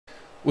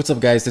What's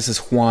up, guys? This is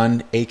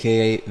Juan,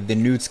 aka the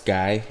Nudes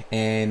Guy,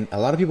 and a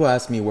lot of people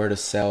ask me where to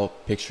sell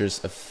pictures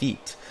of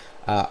feet.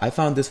 I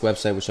found this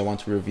website which I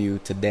want to review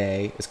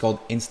today. It's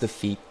called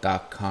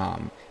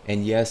InstaFeet.com,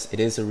 and yes,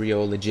 it is a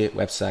real legit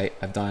website.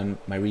 I've done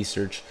my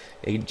research.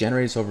 It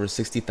generates over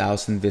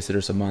 60,000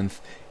 visitors a month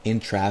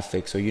in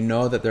traffic, so you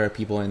know that there are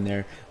people in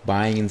there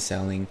buying and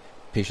selling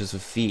pictures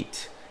of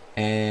feet.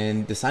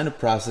 And the sign up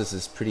process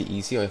is pretty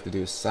easy. All you have to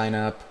do is sign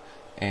up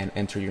and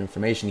enter your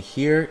information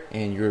here,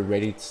 and you're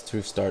ready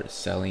to start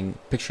selling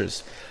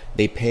pictures.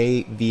 They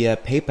pay via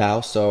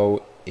PayPal,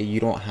 so you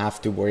don't have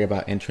to worry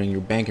about entering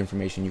your bank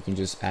information. You can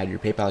just add your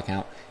PayPal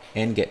account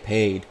and get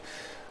paid.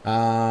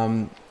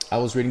 I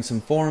was reading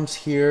some forums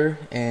here,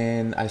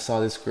 and I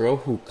saw this girl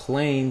who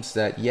claims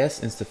that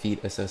yes,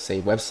 InstaFeet is a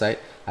safe website.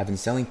 I've been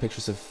selling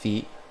pictures of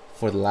feet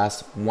for the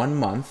last 1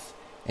 month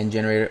and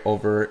generated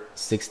over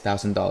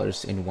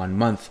 $6,000 in 1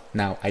 month.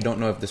 Now, I don't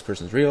know if this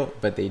person's real,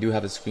 but they do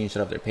have a screenshot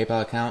of their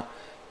PayPal account,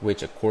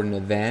 which according to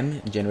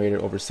them generated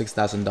over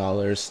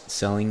 $6,000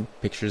 selling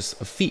pictures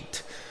of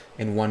feet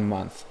in 1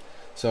 month.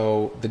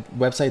 So the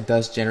website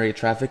does generate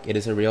traffic. It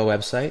is a real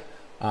website.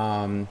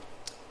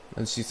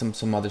 Let's see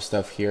some other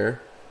stuff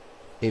here.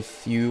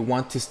 If you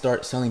want to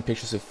start selling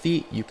pictures of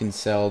feet, you can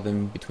sell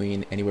them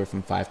between anywhere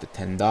from $5 to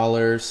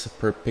 $10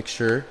 per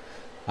picture.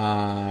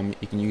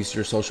 You can use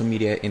your social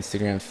media,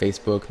 Instagram,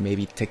 Facebook,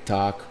 maybe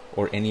TikTok,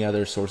 or any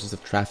other sources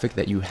of traffic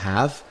that you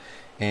have,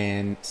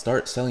 and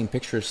start selling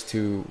pictures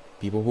to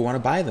people who want to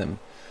buy them.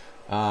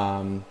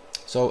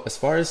 So as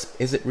far as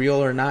is it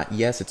real or not,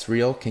 yes, it's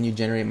real. Can you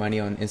generate money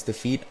on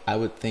InstaFeet? I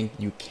would think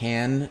you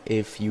can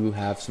if you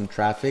have some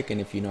traffic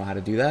and if you know how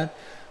to do that.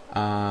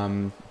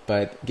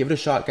 But give it a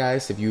shot,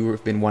 guys. If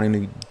you've been wanting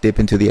to dip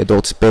into the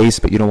adult space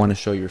but you don't want to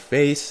show your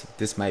face,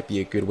 this might be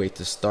a good way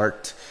to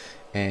start.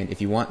 And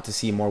if you want to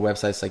see more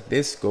websites like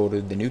this, go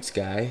to the Nudes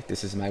Guy.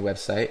 This is my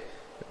website.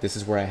 This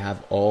is where I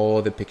have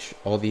all the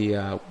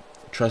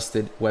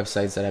trusted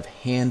websites that I've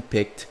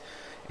handpicked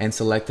and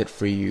selected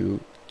for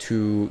you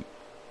to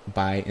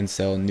buy and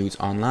sell nudes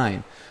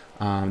online.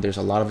 There's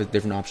a lot of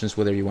different options,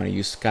 whether you want to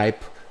use Skype,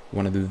 you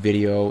want to do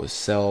video,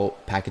 sell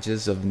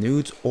packages of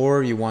nudes,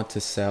 or you want to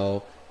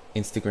sell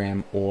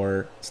Instagram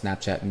or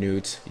Snapchat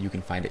nudes. You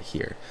can find it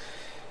here.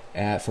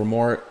 For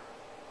more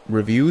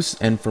reviews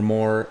and for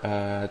more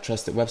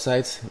trusted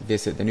websites,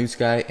 visit the Nudes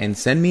Guy and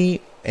send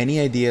me any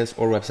ideas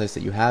or websites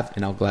that you have,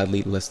 and I'll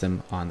gladly list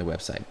them on the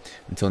website.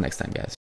 Until next time, guys.